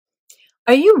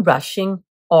Are you rushing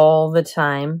all the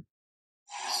time?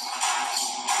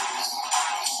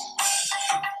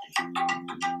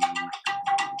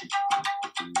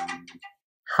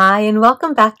 Hi, and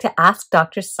welcome back to Ask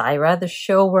Dr. Syra, the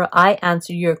show where I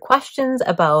answer your questions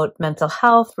about mental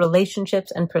health,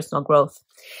 relationships, and personal growth.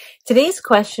 Today's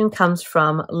question comes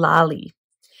from Lali.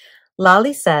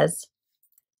 Lali says,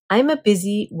 I'm a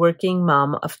busy working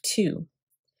mom of 2.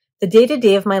 The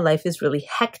day-to-day of my life is really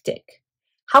hectic.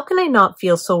 How can I not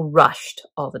feel so rushed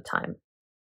all the time?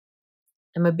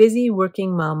 I'm a busy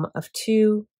working mom of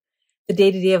 2. The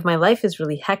day-to-day of my life is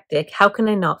really hectic. How can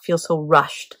I not feel so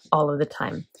rushed all of the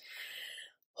time?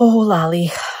 Oh,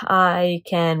 Lali, I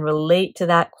can relate to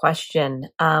that question.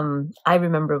 I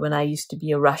remember when I used to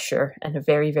be a rusher and a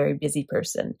very, very busy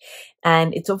person,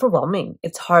 and it's overwhelming.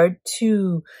 It's hard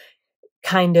to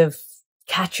kind of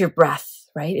catch your breath,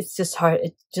 right? It's just hard.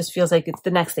 It just feels like it's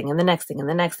the next thing and the next thing and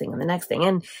the next thing and the next thing.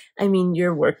 And I mean,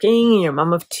 you're working and you're a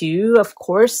mom of 2, of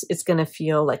course, it's going to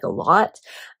feel like a lot.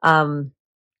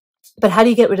 But how do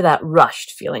you get rid of that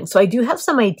rushed feeling? So I do have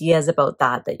some ideas about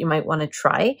that you might want to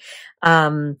try.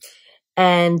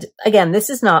 And again, this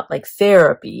is not like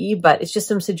therapy, but it's just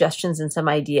some suggestions and some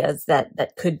ideas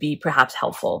that could be perhaps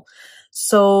helpful.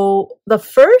 So the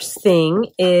first thing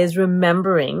is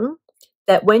remembering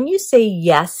that when you say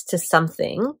yes to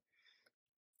something,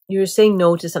 you're saying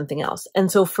no to something else.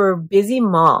 And so for busy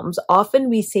moms, often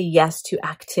we say yes to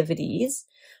activities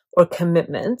or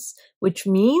commitments, which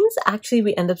means actually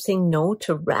we end up saying no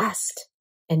to rest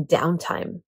and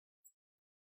downtime.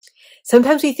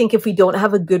 Sometimes we think if we don't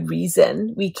have a good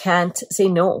reason, we can't say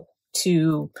no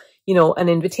to, an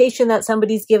invitation that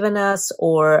somebody's given us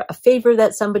or a favor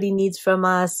that somebody needs from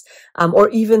us, or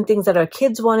even things that our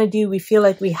kids want to do. We feel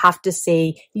like we have to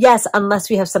say yes unless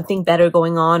we have something better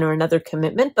going on or another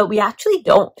commitment, but we actually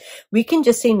don't. We can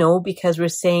just say no because we're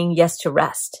saying yes to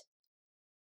rest.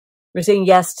 We're saying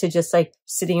yes to just like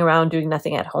sitting around doing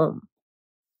nothing at home.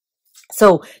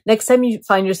 So next time you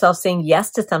find yourself saying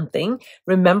yes to something,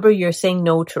 remember you're saying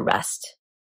no to rest.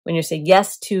 When you're saying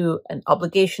yes to an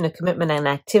obligation, a commitment, an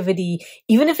activity,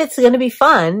 even if it's going to be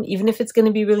fun, even if it's going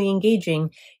to be really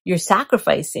engaging, you're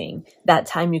sacrificing that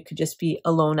time you could just be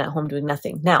alone at home doing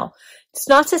nothing. Now, it's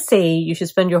not to say you should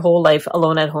spend your whole life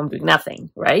alone at home doing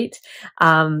nothing, right?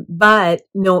 But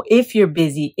no, if you're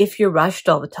busy, if you're rushed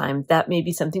all the time, that may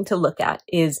be something to look at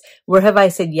is where have I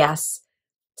said yes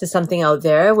to something out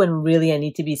there when really I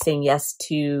need to be saying yes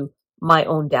to my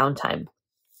own downtime.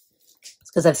 It's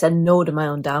because I've said no to my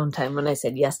own downtime when I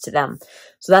said yes to them.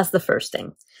 So that's the first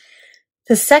thing.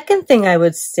 The second thing I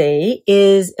would say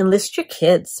is enlist your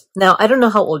kids. Now, I don't know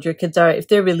how old your kids are. If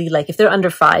they're really if they're under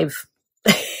 5,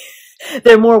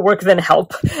 they're more work than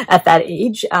help at that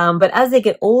age. But as they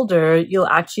get older, you'll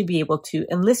actually be able to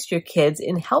enlist your kids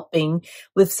in helping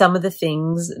with some of the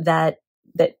things that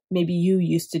maybe you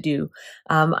used to do.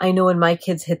 I know when my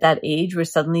kids hit that age where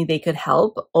suddenly they could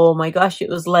help, oh my gosh, it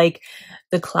was like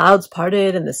the clouds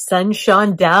parted and the sun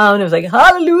shone down. It was like,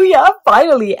 hallelujah,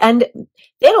 finally. And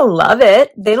they don't love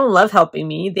it. They don't love helping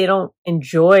me. They don't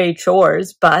enjoy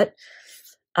chores, but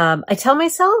I tell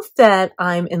myself that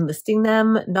I'm enlisting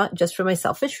them not just for my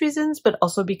selfish reasons, but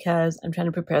also because I'm trying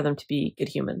to prepare them to be good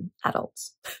human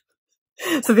adults.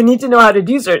 So they need to know how to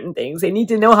do certain things. They need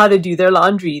to know how to do their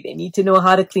laundry. They need to know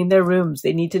how to clean their rooms.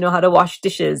 They need to know how to wash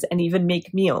dishes and even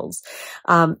make meals.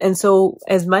 And so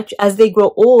as much as they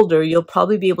grow older, you'll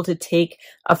probably be able to take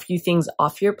a few things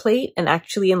off your plate and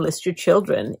actually enlist your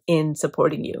children in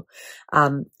supporting you,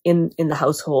 in the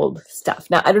household stuff.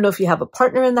 Now, I don't know if you have a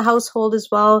partner in the household as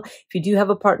well. If you do have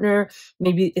a partner,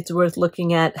 maybe it's worth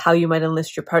looking at how you might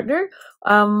enlist your partner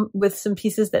with some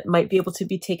pieces that might be able to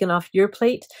be taken off your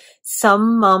plate.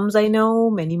 Some moms I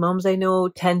know, many moms I know,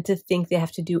 tend to think they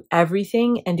have to do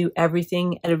everything and do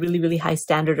everything at a really, really high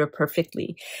standard or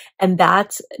perfectly. And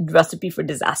that's a recipe for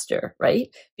disaster, right?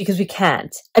 Because we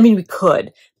can't. I mean, we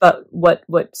could, but what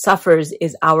suffers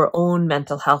is our own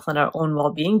mental health and our own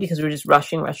well-being because we're just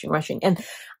rushing. And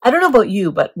I don't know about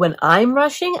you, but when I'm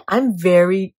rushing, I'm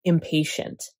very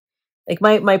impatient. Like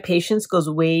my patience goes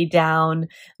way down,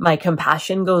 my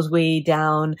compassion goes way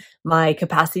down, my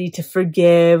capacity to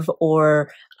forgive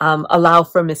or allow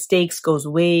for mistakes goes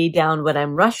way down when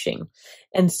I'm rushing.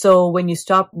 And so when you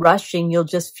stop rushing, you'll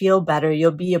just feel better.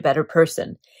 You'll be a better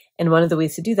person. And one of the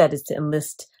ways to do that is to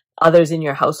enlist others in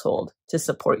your household to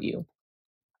support you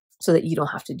so that you don't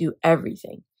have to do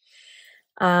everything.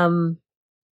 The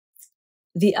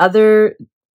other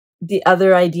the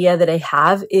other idea that I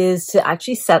have is to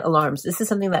actually set alarms. This is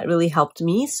something that really helped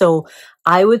me. So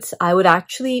I would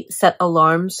actually set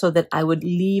alarms so that I would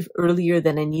leave earlier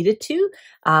than I needed to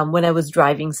when I was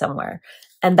driving somewhere.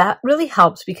 And that really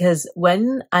helps because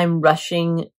when I'm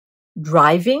rushing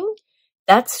driving,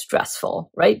 that's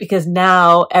stressful, right? Because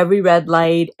now every red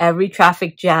light, every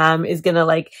traffic jam is going to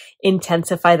like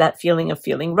intensify that feeling of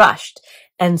feeling rushed.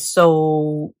 And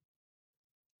so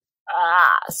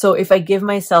if I give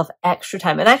myself extra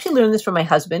time, and I actually learned this from my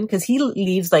husband because he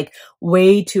leaves like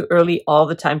way too early all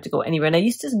the time to go anywhere. And I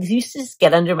used to just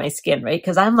get under my skin, right?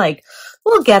 Because I'm like,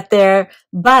 we'll get there.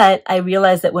 But I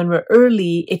realized that when we're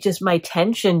early, my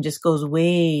tension just goes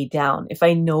way down if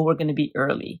I know we're going to be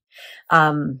early.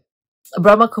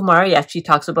 Brahma Kumari actually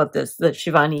talks about this, the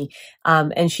Shivani,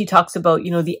 and she talks about,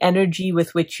 the energy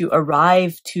with which you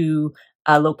arrive to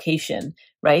a location,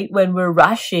 right? When we're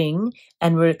rushing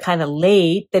and we're kind of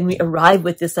late, then we arrive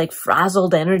with this like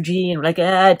frazzled energy and we're like,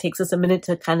 it takes us a minute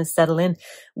to kind of settle in.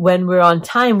 When we're on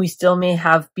time, we still may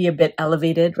be a bit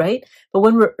elevated, right? But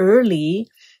when we're early,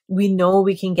 we know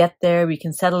we can get there, we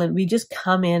can settle in, we just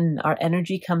come in, our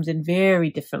energy comes in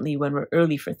very differently when we're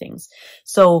early for things.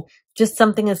 So just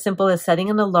something as simple as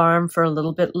setting an alarm for a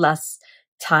little bit less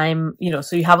time,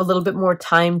 so you have a little bit more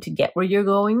time to get where you're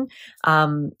going,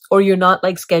 or you're not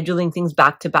like scheduling things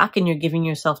back to back and you're giving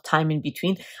yourself time in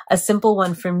between. A simple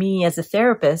one for me as a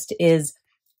therapist is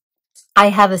I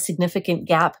have a significant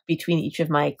gap between each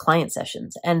of my client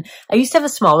sessions. And I used to have a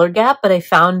smaller gap, but I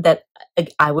found that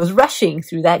I was rushing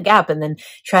through that gap and then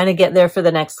trying to get there for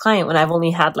the next client when I've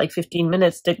only had like 15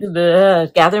 minutes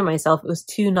to gather myself.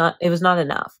 It was not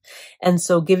enough. And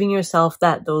so giving yourself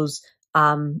those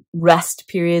rest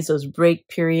periods, those break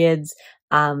periods,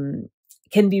 can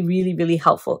be really, really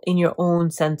helpful in your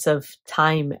own sense of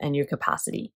time and your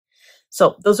capacity.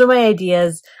 So those are my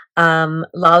ideas,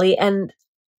 Lali, and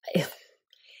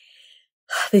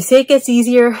they say it gets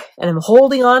easier, and I'm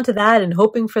holding on to that and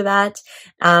hoping for that.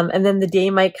 And then the day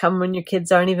might come when your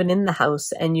kids aren't even in the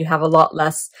house and you have a lot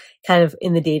less kind of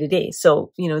in the day to day.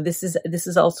 So, this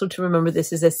is also to remember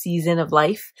this is a season of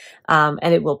life,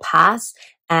 and it will pass.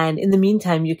 And in the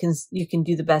meantime, you can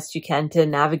do the best you can to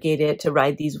navigate it, to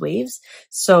ride these waves.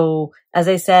 So as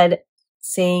I said,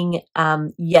 saying,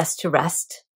 yes to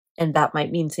rest. And that might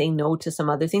mean saying no to some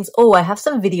other things. Oh, I have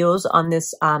some videos on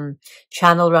this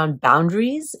channel around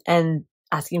boundaries and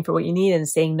asking for what you need and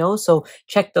saying no. So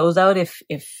check those out if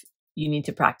you need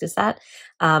to practice that.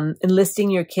 Enlisting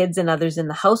your kids and others in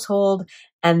the household,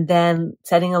 and then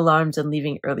setting alarms and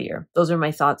leaving earlier. Those are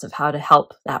my thoughts of how to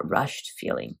help that rushed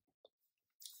feeling.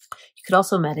 You could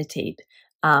also meditate,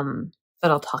 but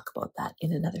I'll talk about that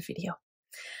in another video.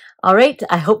 All right.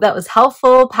 I hope that was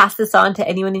helpful. Pass this on to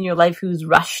anyone in your life who's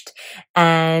rushed.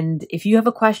 And if you have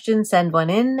a question, send one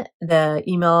in. The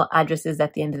email address is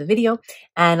at the end of the video.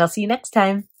 And I'll see you next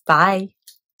time. Bye.